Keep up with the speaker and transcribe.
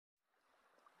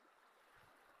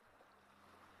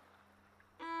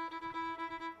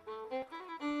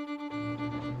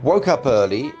Woke up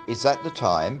early, is that the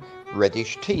time?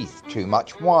 Reddish teeth, too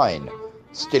much wine.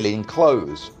 Still in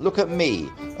clothes, look at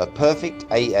me, a perfect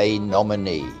AA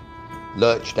nominee.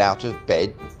 Lurched out of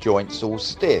bed, joints all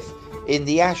stiff, in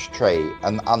the ashtray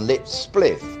an unlit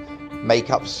spliff.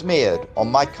 Makeup smeared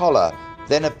on my collar,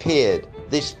 then appeared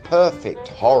this perfect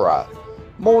horror.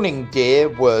 Morning dear,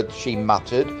 word she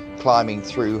muttered, climbing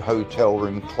through hotel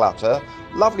room clutter.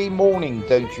 Lovely morning,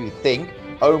 don't you think?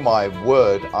 Oh my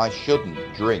word, I shouldn't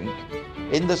drink.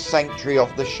 In the sanctuary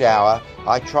of the shower,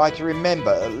 I try to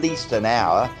remember at least an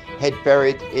hour, head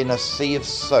buried in a sea of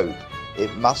soap.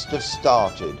 It must have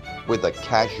started with a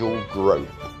casual grope.